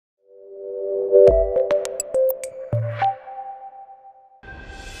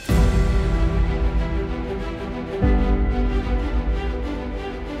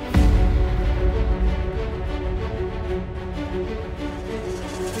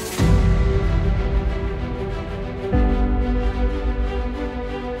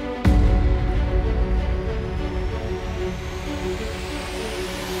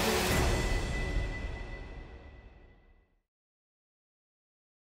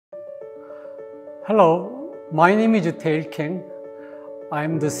Hello, my name is Taeil KANG. I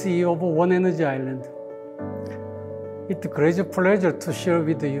am the CEO of One Energy Island. It's a great pleasure to share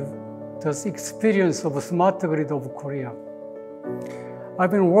with you the experience of Smartgrid of Korea.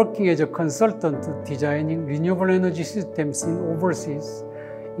 I've been working as a consultant designing renewable energy systems in overseas,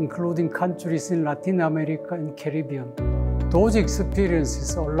 including countries in Latin America and Caribbean. Those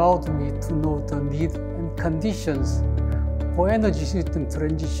experiences allowed me to know the need and conditions for energy system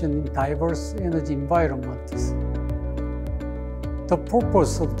transition in diverse energy environments. The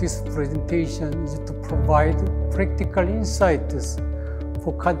purpose of this presentation is to provide practical insights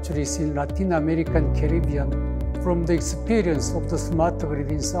for countries in Latin America and Caribbean from the experience of the Smartgrid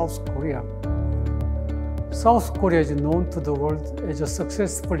in South Korea. South Korea is known to the world as a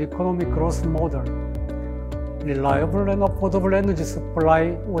successful economic growth model. Reliable and affordable energy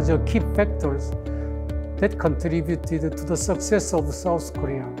supply was a key factor that contributed to the success of South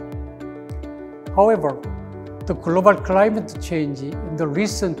Korea. However, the global climate change and the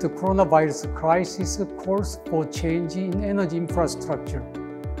recent coronavirus crisis calls for change in energy infrastructure.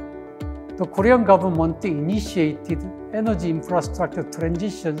 The Korean government initiated energy infrastructure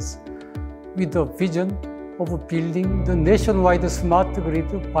transitions with the vision of building the nationwide smart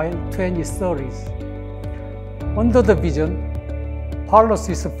grid by 2030. Under the vision,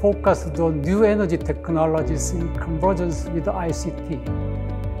 policies focused on new energy technologies in convergence with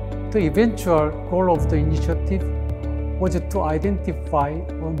ICT. The eventual goal of the initiative was to identify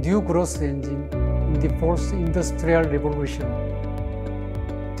a new growth engine in the fourth industrial revolution.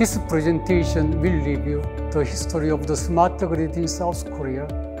 This presentation will review the history of the smart grid in South Korea,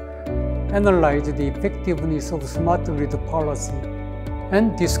 analyze the effectiveness of smart grid policy,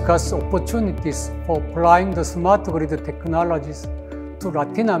 and discuss opportunities for applying the smart grid technologies to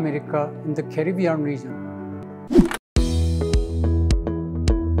Latin America and the Caribbean region.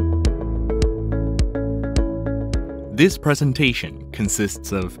 This presentation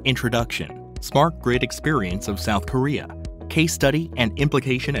consists of introduction, smart grid experience of South Korea, case study, and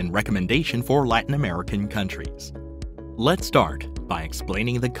implication and recommendation for Latin American countries. Let's start by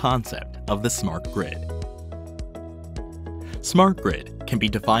explaining the concept of the smart grid. Smart grid can be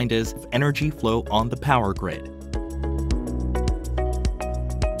defined as energy flow on the power grid.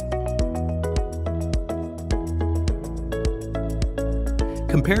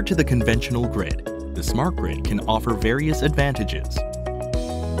 Compared to the conventional grid, the smart grid can offer various advantages.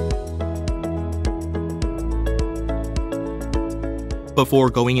 Before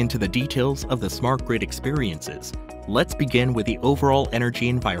going into the details of the smart grid experiences, let's begin with the overall energy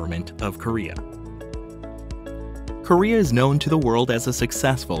environment of Korea. Korea is known to the world as a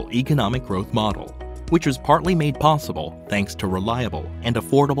successful economic growth model, which was partly made possible thanks to reliable and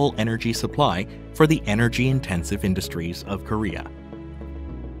affordable energy supply for the energy-intensive industries of Korea.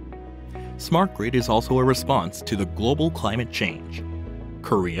 Smart grid is also a response to the global climate change.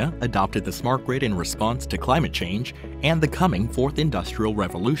 Korea adopted the smart grid in response to climate change and the coming fourth industrial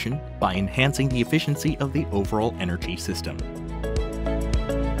revolution by enhancing the efficiency of the overall energy system.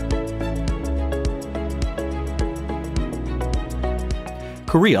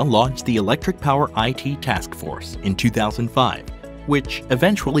 Korea launched the Electric Power IT Task Force in 2005, which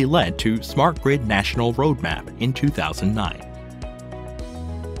eventually led to Smart Grid National Roadmap in 2009.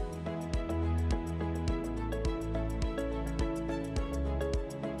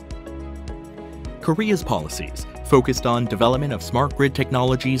 Korea's policies focused on development of smart grid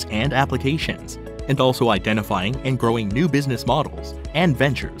technologies and applications, and also identifying and growing new business models and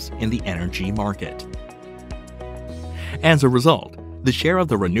ventures in the energy market. As a result, the share of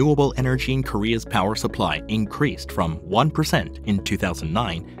the renewable energy in Korea's power supply increased from 1% in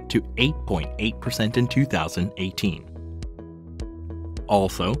 2009 to 8.8% in 2018.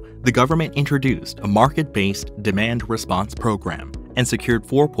 Also, the government introduced a market-based demand response program and secured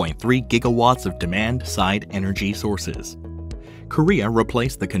 4.3 gigawatts of demand-side energy sources. Korea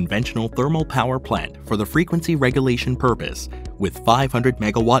replaced the conventional thermal power plant for the frequency regulation purpose with 500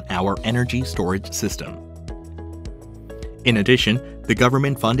 megawatt-hour energy storage system. In addition, the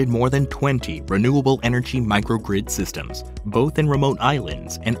government funded more than 20 renewable energy microgrid systems, both in remote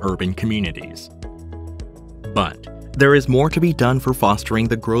islands and urban communities. But there is more to be done for fostering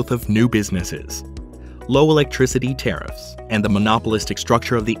the growth of new businesses. Low electricity tariffs and the monopolistic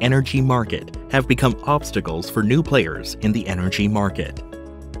structure of the energy market have become obstacles for new players in the energy market.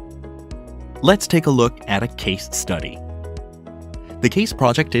 Let's take a look at a case study. The case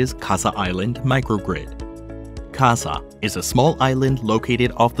project is Gasa Island Microgrid. Gasa is a small island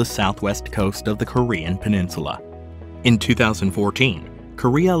located off the southwest coast of the Korean peninsula. In 2014,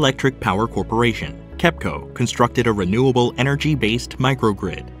 Korea Electric Power Corporation, KEPCO, constructed a renewable energy-based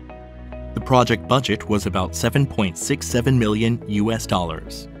microgrid. The project budget was about $7.67 million.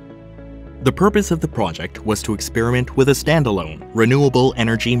 The purpose of the project was to experiment with a standalone renewable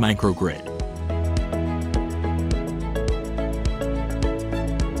energy microgrid.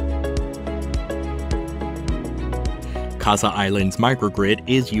 Gasa Island's microgrid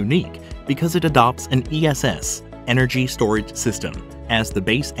is unique because it adopts an ESS, energy storage system, as the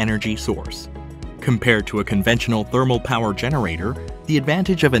base energy source. Compared to a conventional thermal power generator, the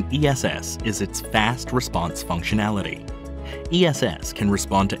advantage of an ESS is its fast response functionality. ESS can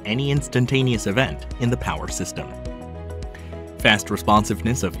respond to any instantaneous event in the power system. Fast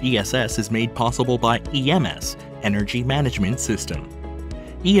responsiveness of ESS is made possible by EMS, Energy Management System.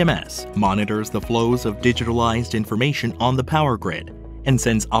 EMS monitors the flows of digitalized information on the power grid and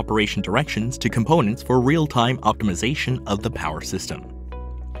sends operation directions to components for real-time optimization of the power system.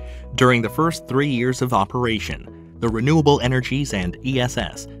 During the first 3 years of operation, the renewable energies and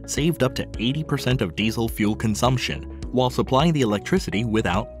ESS saved up to 80% of diesel fuel consumption while supplying the electricity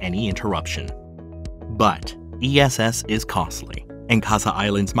without any interruption. But ESS is costly, and Gasa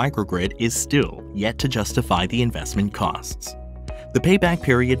Island's microgrid is still yet to justify the investment costs. The payback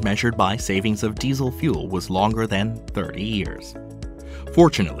period measured by savings of diesel fuel was longer than 30 years.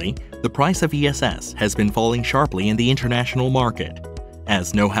 Fortunately, the price of ESS has been falling sharply in the international market,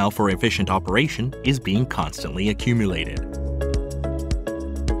 as know-how for efficient operation is being constantly accumulated.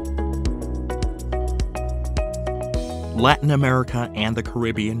 Latin America and the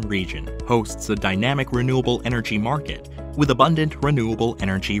Caribbean region hosts a dynamic renewable energy market with abundant renewable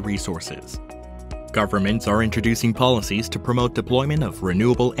energy resources. Governments are introducing policies to promote deployment of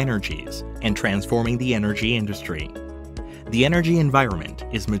renewable energies and transforming the energy industry. The energy environment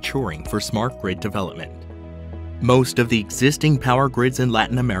is maturing for smart grid development. Most of the existing power grids in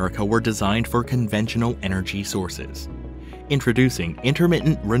Latin America were designed for conventional energy sources. Introducing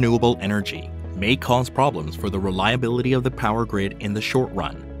intermittent renewable energy may cause problems for the reliability of the power grid in the short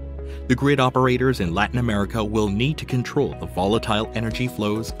run. The grid operators in Latin America will need to control the volatile energy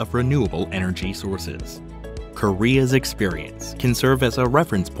flows of renewable energy sources. Korea's experience can serve as a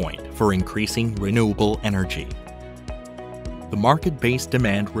reference point for increasing renewable energy. The Market-Based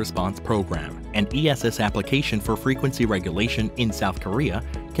Demand Response Program, an ESS application for frequency regulation in South Korea,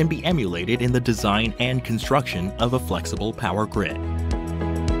 can be emulated in the design and construction of a flexible power grid.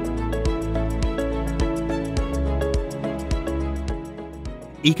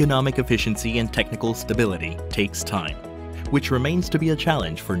 Economic efficiency and technical stability takes time, which remains to be a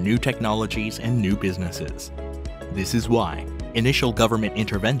challenge for new technologies and new businesses. This is why initial government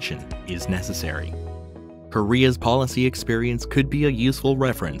intervention is necessary. Korea's policy experience could be a useful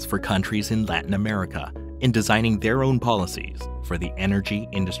reference for countries in Latin America in designing their own policies for the energy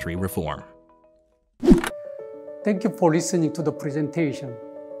industry reform. Thank you for listening to the presentation.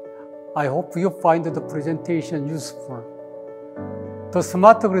 I hope you find the presentation useful. The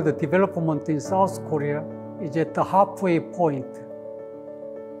smart grid development in South Korea is at the halfway point.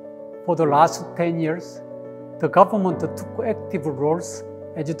 For the last 10 years, the government took active roles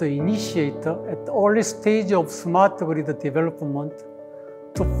as the initiator at the early stage of smart grid development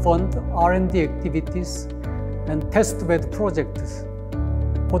to fund R&D activities and testbed projects.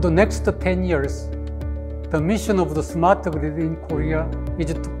 For the next 10 years, the mission of the smart grid in Korea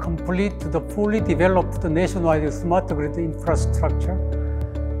is to complete the fully developed nationwide smart grid infrastructure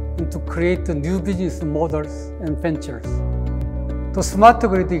and to create new business models and ventures. The smart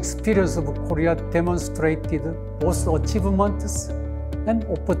grid experience of Korea demonstrated both achievements and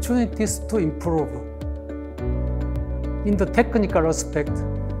opportunities to improve. In the technical aspect,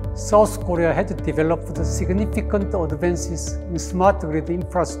 South Korea has developed significant advances in smart grid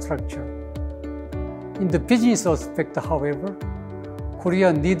infrastructure. In the business aspect, however,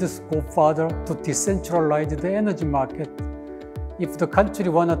 Korea needs to go further to decentralize the energy market if the country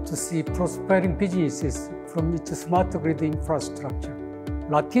wanted to see prospering businesses from its smart grid infrastructure.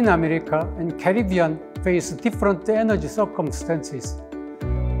 Latin America and Caribbean face different energy circumstances.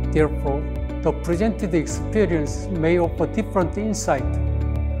 Therefore, the presented experience may offer different insight.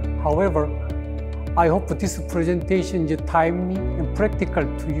 However, I hope this presentation is timely and practical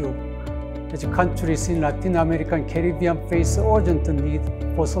to you, as countries in Latin America and Caribbean face urgent need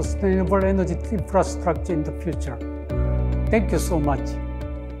for sustainable energy infrastructure in the future. Thank you so much.